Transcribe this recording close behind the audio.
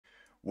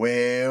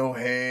Well,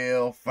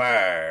 hell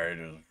fire. It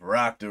is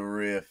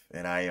RockdaRiff,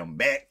 and I am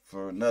back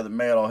for another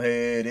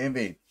Metalhead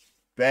Envy.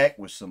 Back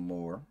with some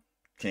more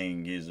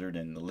King Gizzard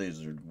and the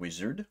Lizard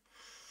Wizard.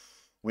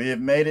 We have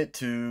made it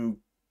to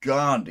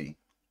Gondii,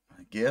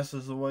 I guess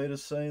is the way to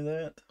say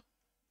that.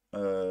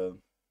 I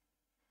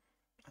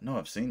know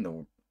I've seen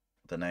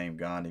the name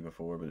Gondii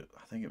before, but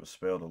I think it was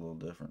spelled a little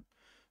different.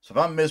 So if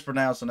I'm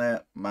mispronouncing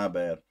that, my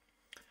bad.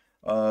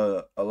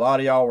 A lot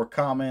of y'all were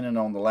commenting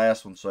on the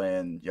last one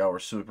saying y'all were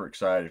super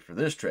excited for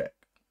this track.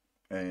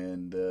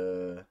 And,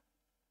 damn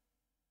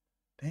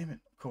it,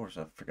 of course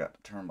I forgot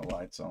to turn my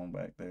lights on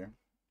back there.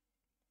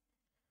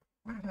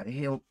 Why the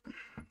hell?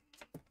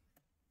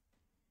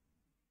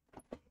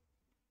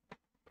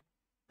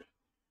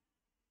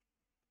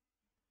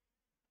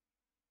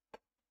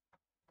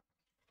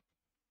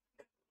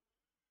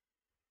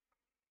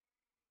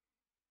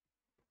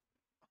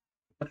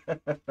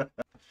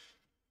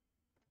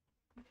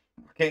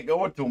 Can't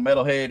go into a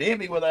Metalhead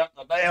Envy without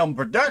the damn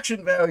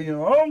production value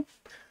on.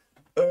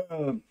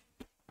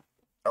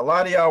 A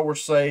lot of y'all were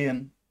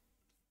saying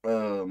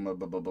the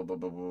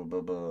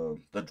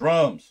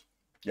drums.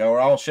 Y'all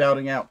were all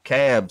shouting out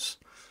cabs,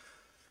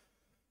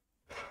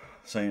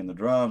 saying the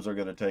drums are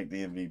going to take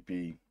the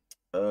MVP.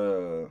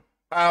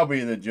 I'll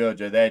be the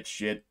judge of that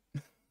shit.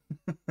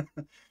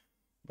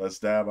 Let's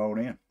dive on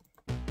in.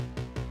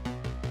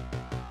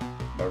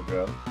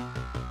 Okay.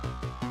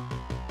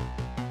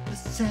 The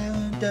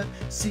sound of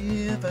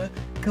silver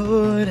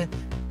cord and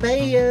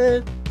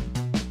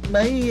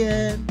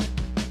man.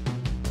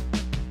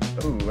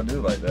 Ooh, I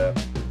do like that.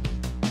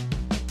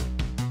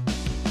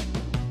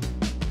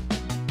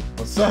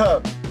 What's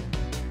up?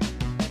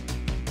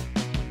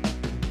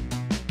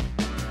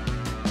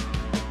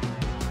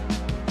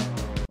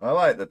 I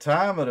like the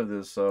timing of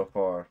this so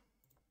far.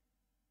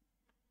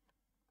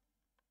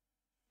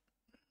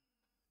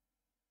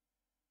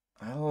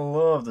 I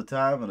love the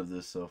timing of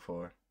this so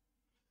far.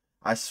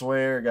 I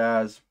swear,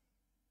 guys,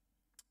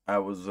 I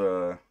was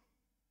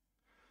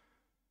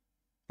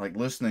like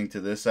listening to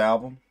this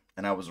album,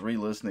 and I was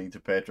re-listening to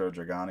Petro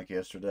Dragonic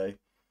yesterday.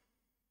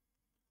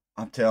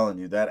 I'm telling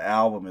you, that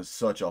album is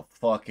such a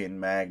fucking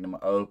magnum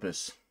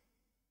opus.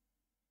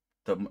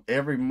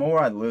 Every more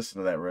I listen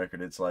to that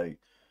record, it's like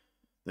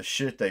the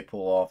shit they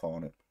pull off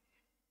on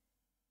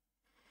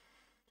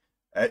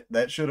it.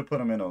 That should have put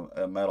them in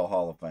a Metal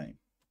Hall of Fame.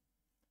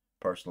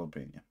 Personal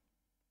opinion.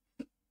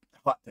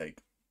 Hot take.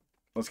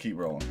 Let's keep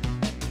rolling.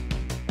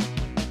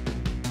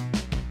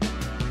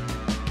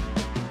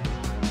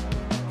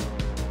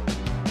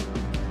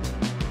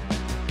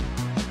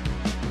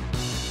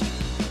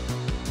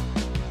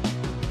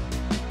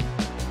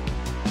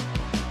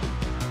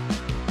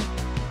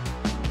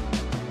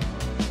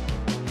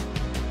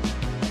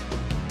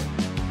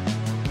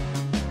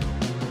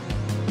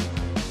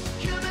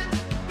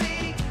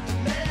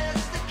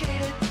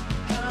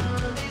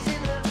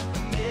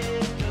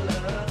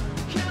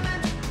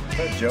 Is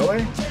that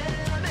Joey?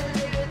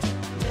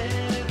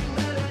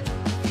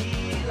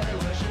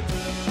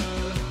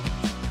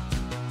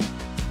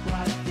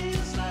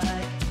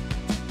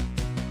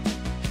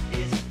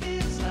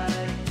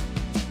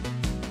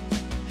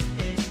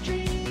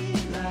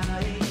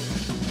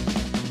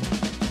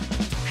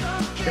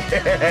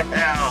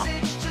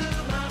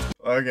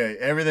 Okay,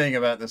 everything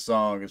about this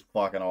song is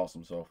fucking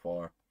awesome so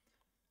far.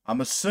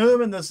 I'm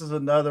assuming this is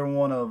another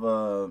one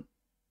of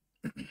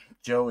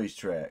Joey's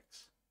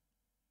tracks.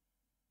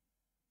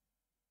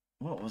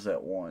 What was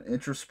that one?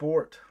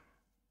 Intrasport?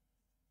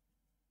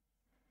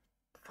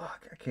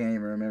 Fuck, I can't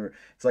even remember.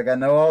 It's like I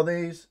know all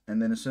these, and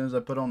then as soon as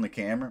I put on the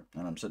camera,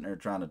 and I'm sitting there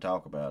trying to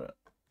talk about it,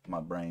 my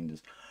brain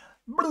just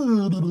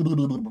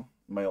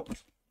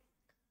melts.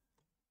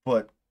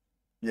 But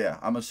yeah,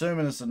 I'm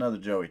assuming it's another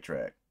Joey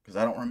track, because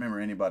I don't remember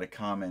anybody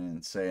commenting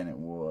and saying it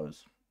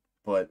was.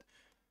 But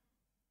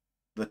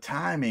the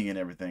timing and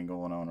everything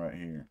going on right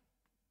here,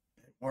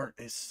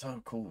 it's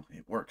so cool.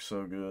 It works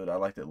so good. I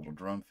like that little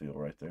drum feel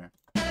right there.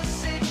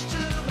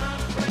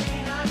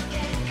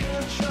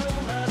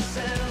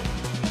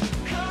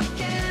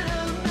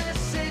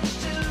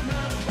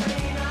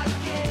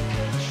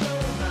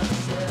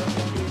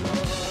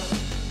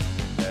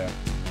 Yeah,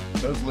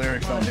 those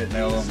lyrics don't hit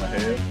nail on the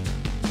head.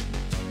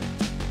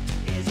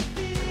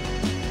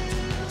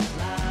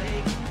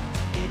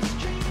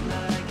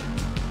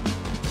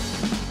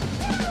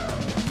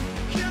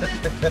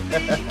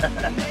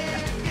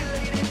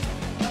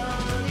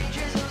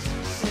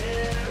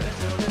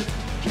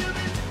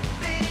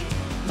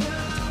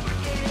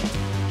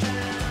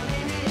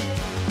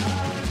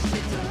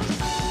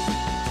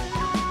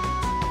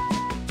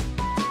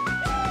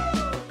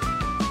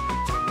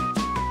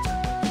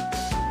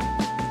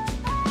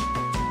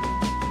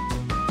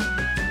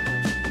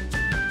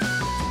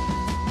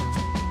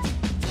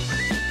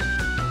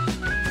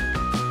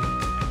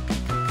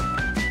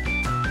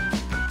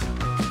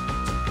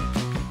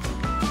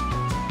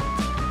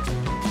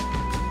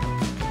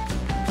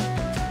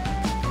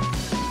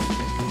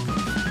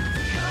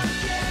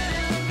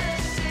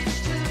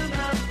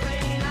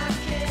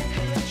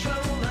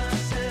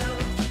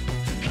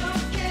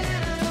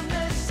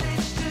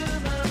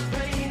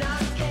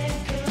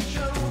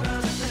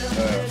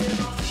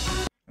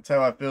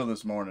 how I feel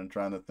this morning,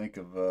 trying to think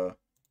of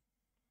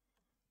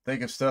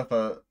stuff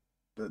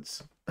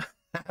that's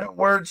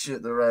word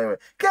shit the right way.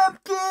 Come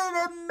get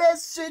a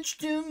message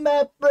to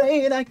my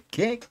brain. I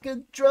can't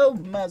control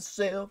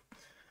myself.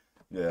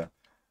 Yeah.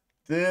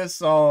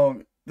 This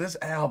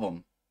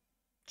album,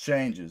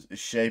 Changes, is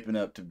shaping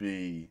up to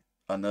be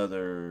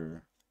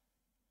another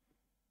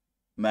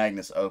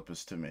Magnus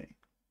opus to me.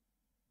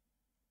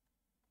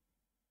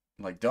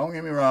 Like, don't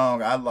get me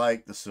wrong, I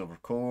like the Silver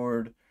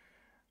Chord.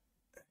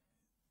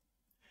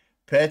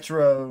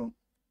 Petro,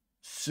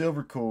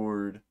 Silver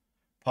Chord,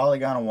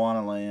 Polygon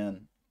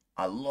Wonderland.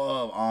 I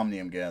love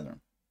Omnium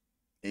Gathering.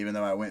 Even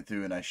though I went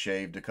through and I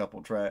shaved a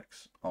couple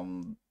tracks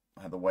on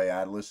the way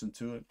I listened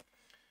to it.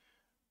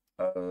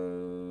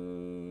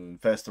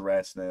 Fest the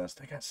Rat's Nest.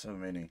 I got so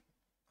many.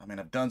 I mean,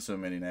 I've done so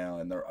many now,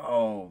 and they're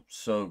all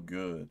so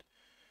good.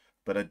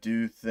 But I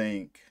do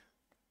think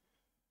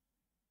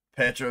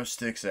Petro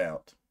sticks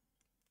out.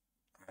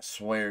 I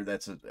swear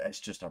that's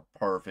just a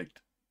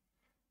perfect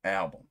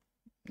album.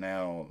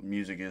 Now,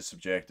 music is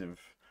subjective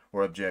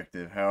or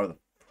objective, however the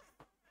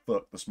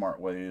fuck the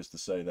smart way is to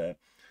say that.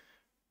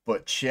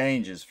 But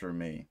Changes for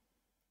me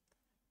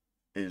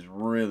is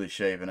really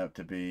shaping up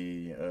to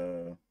be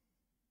a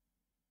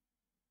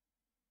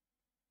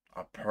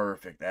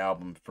perfect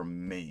album for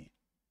me.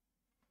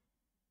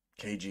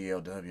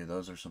 KGLW,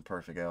 those are some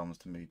perfect albums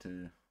to me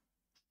too.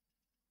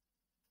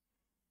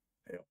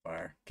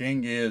 Hellfire.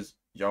 King is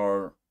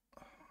y'all.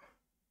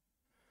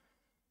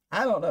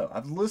 I don't know.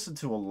 I've listened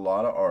to a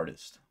lot of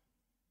artists.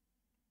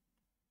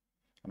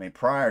 I mean,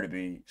 prior to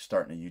me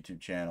starting a YouTube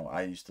channel,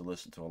 I used to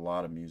listen to a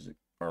lot of music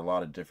or a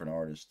lot of different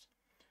artists.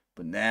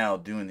 But now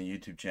doing the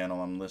YouTube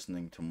channel, I'm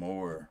listening to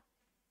more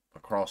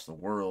across the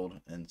world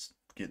and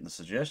getting the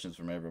suggestions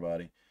from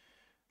everybody.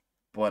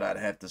 But I'd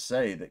have to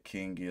say that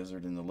King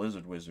Gizzard and the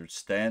Lizard Wizard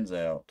stands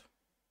out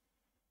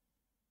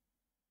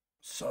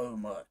so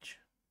much.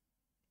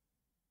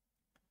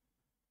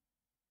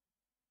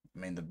 I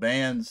mean, the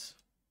bands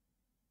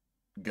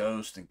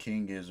Ghost and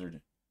King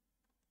Gizzard,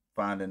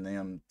 finding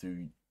them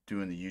through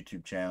doing the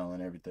YouTube channel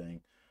and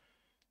everything,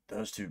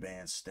 those two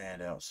bands stand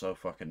out so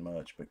fucking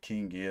much. But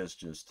King Giz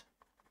just,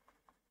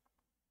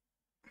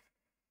 I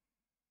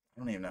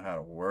don't even know how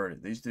to word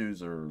it. These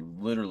dudes are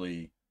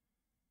literally,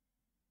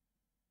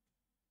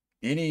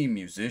 any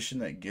musician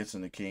that gets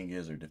into King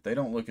Gizzard, if they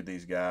don't look at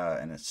these guys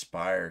and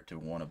aspire to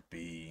want to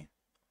be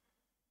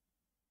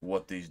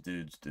what these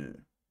dudes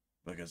do,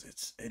 because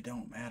it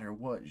don't matter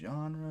what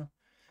genre,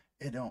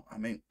 I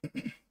mean,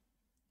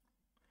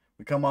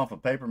 we come off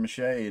of Paper Mache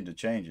into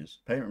Changes.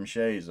 Paper Mache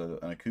is an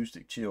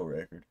acoustic chill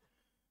record.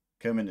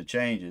 Come into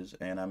Changes,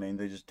 and I mean,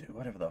 they just do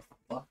whatever the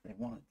fuck they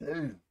want to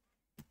do.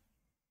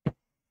 I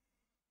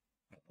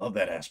love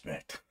that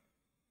aspect.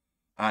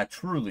 I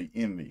truly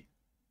envy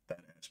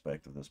that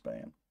aspect of this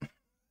band.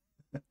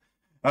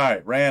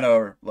 Alright, ran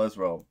over. Let's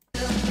roll.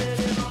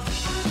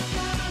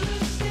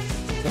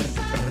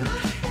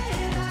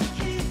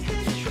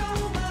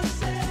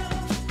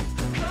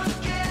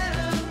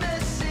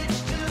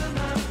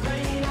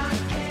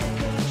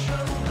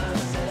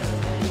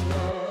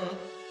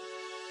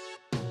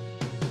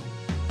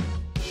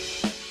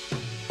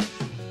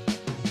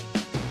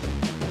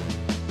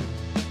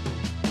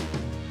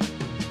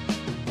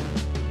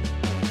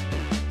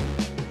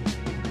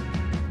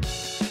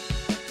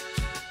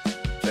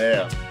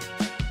 Yeah.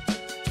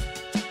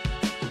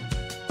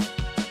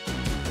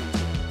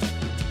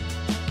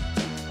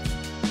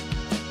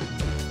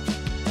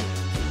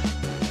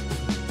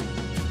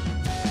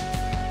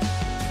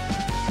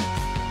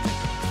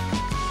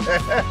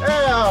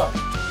 Yeah.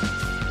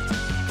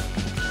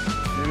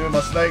 Give me my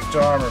snake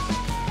charmer.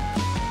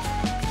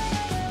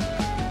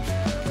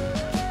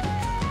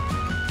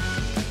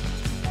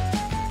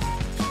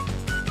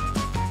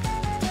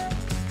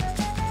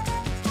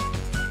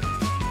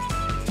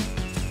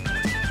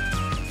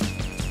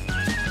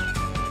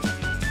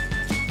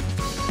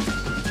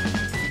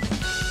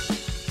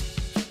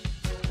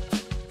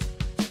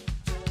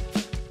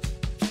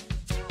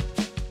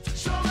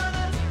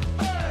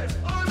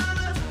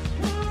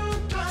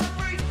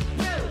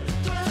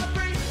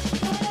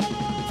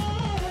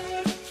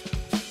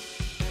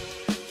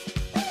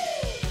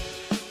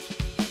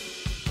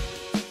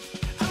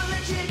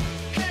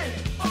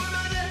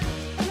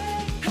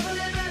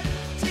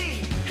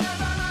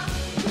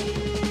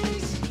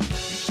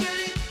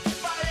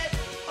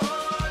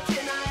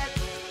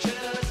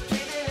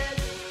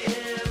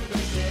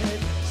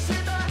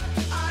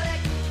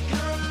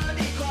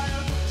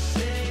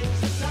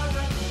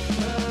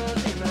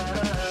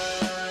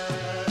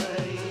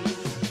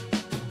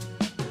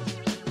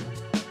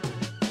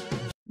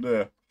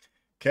 Yeah.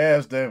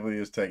 Cavs definitely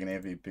is taking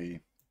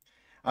MVP.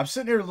 I'm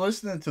sitting here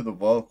listening to the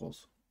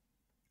vocals.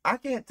 I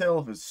can't tell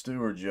if it's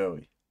Stu or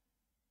Joey.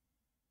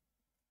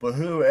 But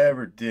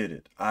whoever did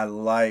it, I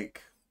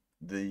like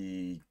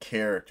the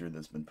character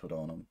that's been put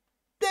on them.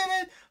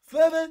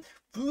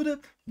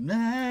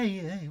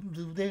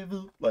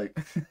 Like,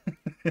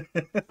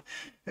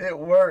 It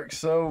works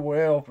so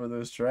well for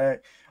this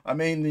track. I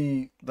mean,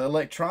 the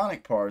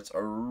electronic parts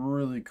are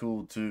really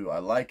cool too.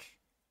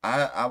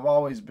 I've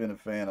always been a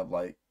fan of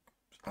like,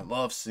 I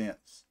love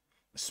synths,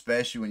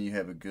 especially when you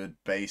have a good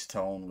bass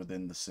tone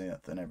within the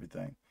synth and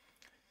everything.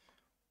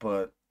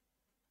 But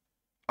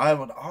I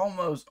would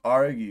almost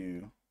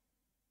argue,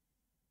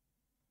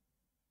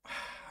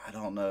 I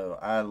don't know.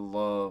 I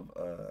love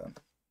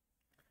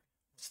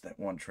what's that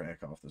one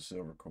track off the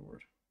Silver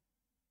Cord?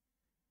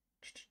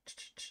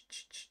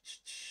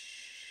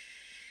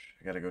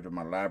 I gotta go to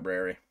my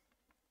library.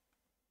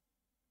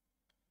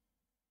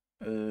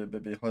 I love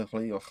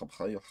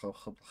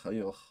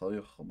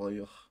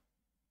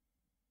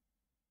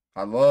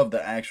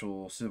the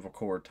actual Silver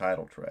Cord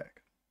title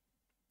track.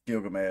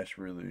 Gilgamesh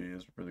really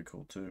is really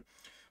cool too.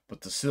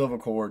 But the Silver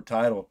Cord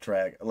title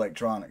track,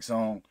 electronic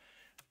song,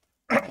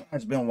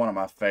 has been one of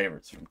my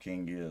favorites from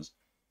King Giz.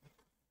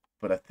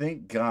 But I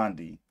think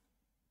Gondii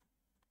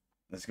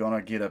is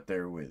gonna get up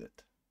there with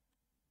it.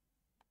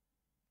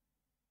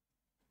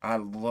 I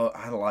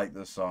like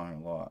this song a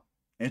lot.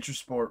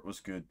 Intrasport was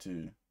good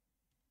too.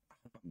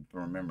 I'm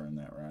remembering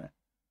that right.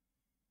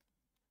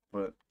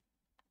 But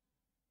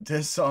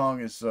this song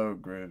is so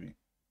groovy.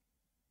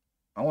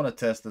 I want to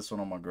test this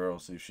one on my girl,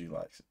 see if she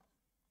likes it.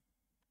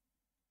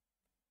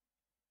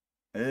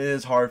 It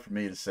is hard for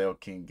me to sell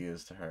King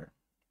Giz to her.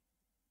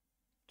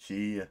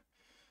 She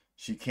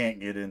can't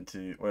get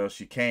into, well,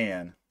 she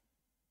can.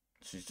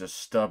 She's just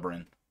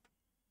stubborn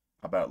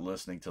about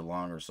listening to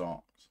longer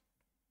songs.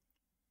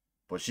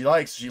 But she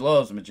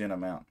loves Magenta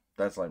Mountain.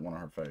 That's like one of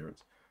her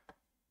favorites.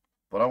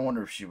 But I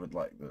wonder if she would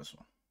like this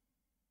one.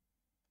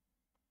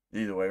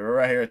 Either way, we're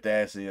right here at the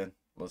ass end.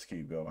 Let's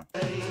keep going.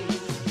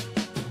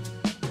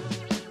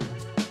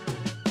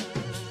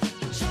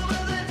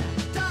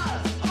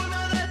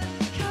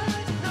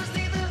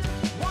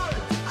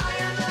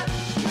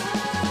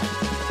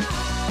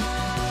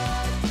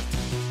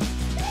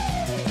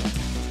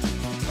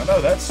 I know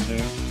that's Stu.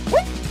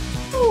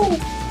 Woo!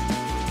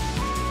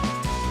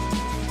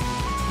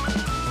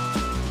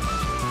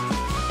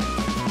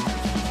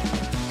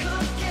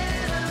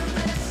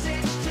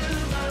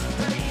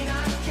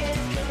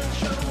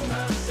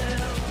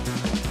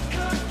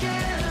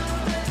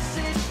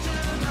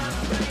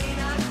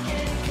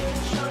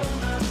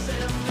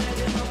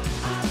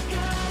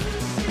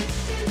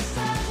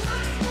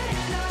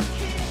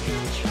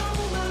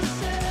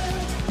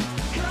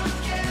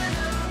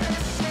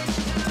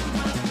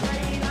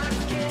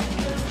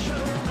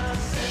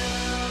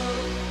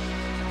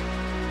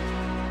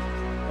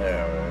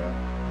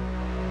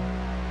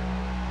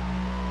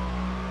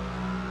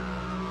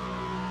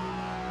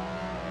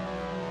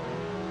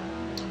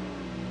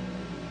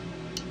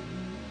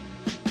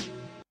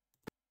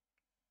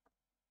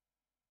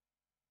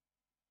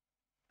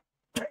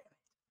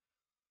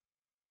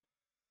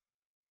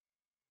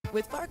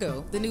 With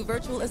Fargo, the new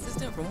virtual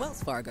assistant from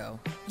Wells Fargo,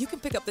 you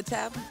can pick up the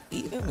tab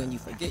even when you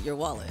forget your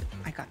wallet.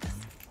 I got this.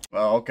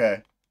 Oh,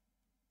 okay.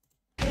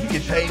 You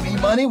can pay me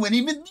money when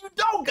even you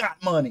don't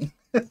got money.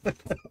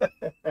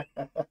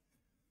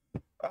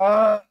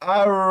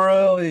 I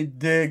really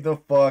dig the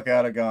fuck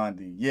out of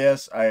Gondii.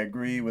 Yes, I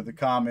agree with the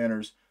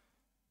commenters.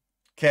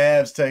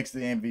 Cavs takes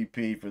the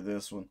MVP for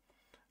this one.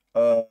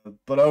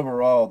 But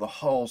overall, the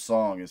whole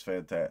song is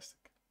fantastic.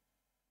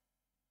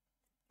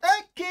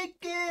 I can't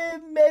get a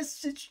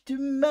message to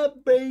my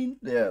brain.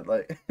 Yeah,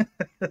 like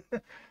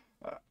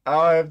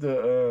I'll have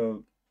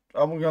to.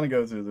 I'm gonna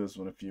go through this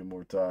one a few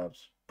more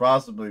times,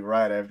 possibly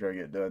right after I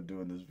get done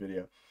doing this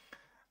video.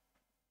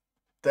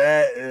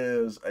 That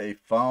is a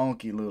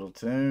funky little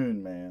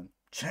tune, man.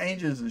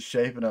 Changes is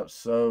shaping up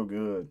so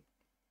good.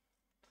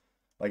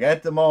 Like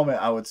at the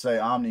moment, I would say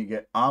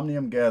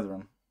Omnium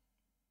Gatherum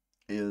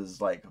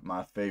is like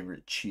my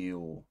favorite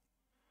chill.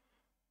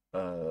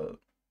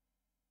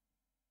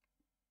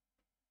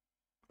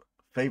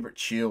 Favorite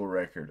chill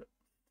record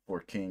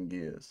for King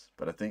Giz,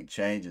 but I think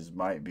Changes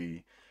might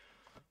be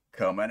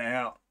coming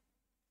out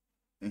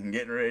and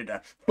getting ready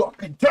to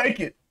fucking take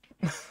it.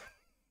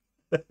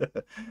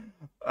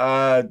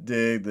 I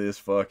dig this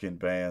fucking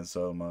band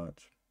so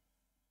much.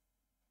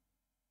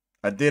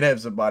 I did have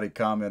somebody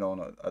comment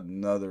on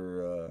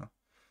another,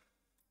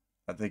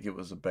 I think it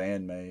was a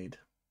Bandmade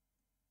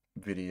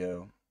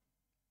video,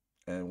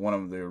 and one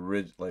of the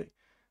original, like,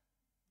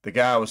 the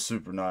guy was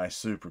super nice,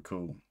 super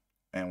cool,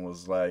 and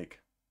was like,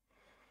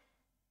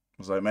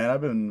 man, I've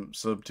been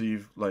sub to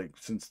you like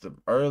since the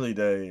early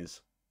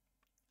days,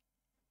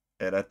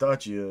 and I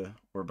thought you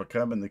were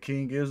becoming the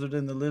King Gizzard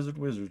and the Lizard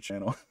Wizard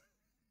channel.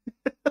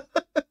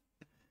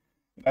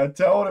 I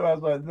told him, I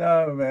was like,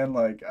 no, man,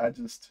 like,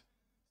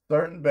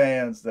 certain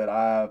bands that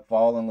I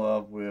fall in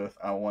love with,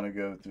 I want to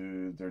go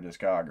through their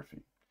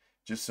discography.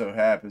 Just so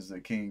happens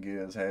that King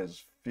Giz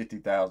has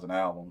 50,000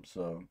 albums,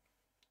 so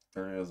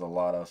there is a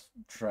lot of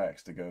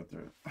tracks to go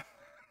through.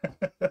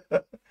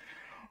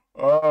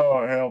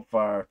 Oh,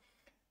 hellfire.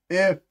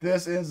 If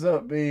this ends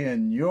up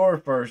being your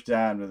first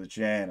time to the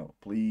channel,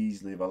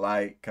 please leave a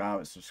like,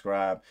 comment,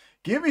 subscribe.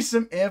 Give me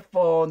some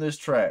info on this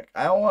track.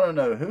 I want to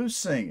know who's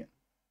singing.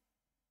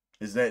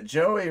 Is that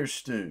Joey or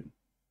Stu?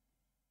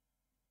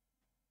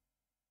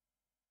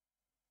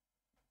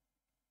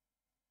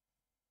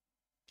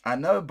 I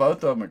know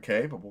both of them are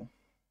capable.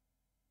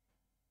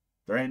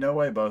 There ain't no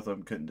way both of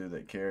them couldn't do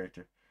that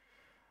character.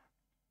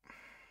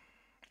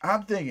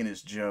 I'm thinking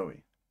it's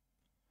Joey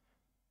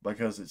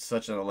because it's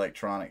such an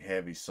electronic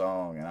heavy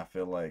song, and I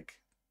feel like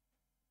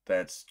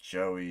that's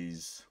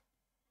Joey's,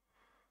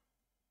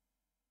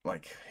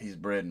 like, he's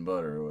bread and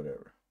butter or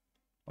whatever.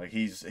 Like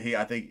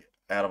I think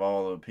out of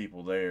all the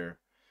people there,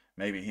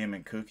 maybe him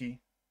and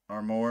Cookie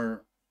are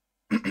more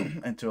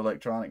into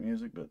electronic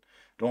music, but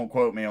don't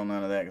quote me on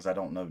none of that because I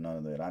don't know none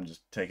of that. I'm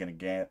just taking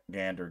a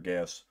gander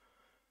guess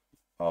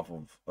off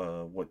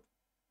of what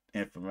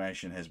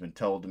information has been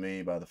told to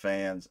me by the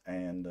fans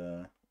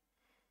and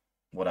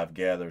what I've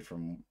gathered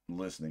from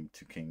listening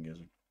to King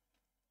Gizzard.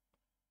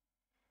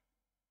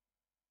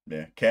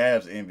 Yeah,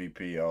 Cavs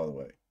MVP all the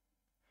way.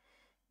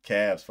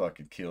 Cavs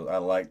fucking killed. I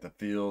like the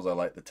feels. I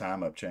like the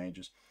time up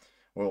changes.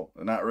 Well,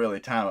 not really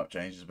time up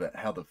changes, but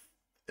how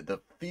the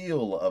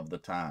feel of the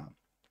time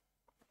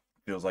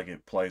feels like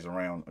it plays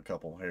around a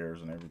couple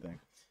hairs and everything.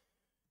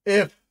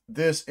 If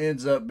this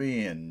ends up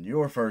being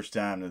your first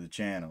time to the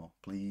channel,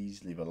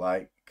 please leave a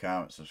like,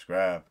 comment,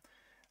 subscribe.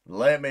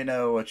 Let me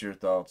know what your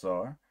thoughts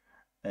are.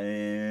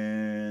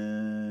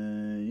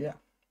 And yeah,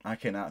 I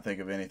cannot think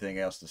of anything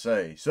else to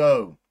say.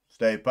 So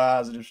stay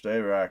positive, stay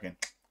rocking,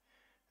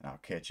 and I'll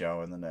catch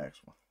y'all in the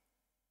next one.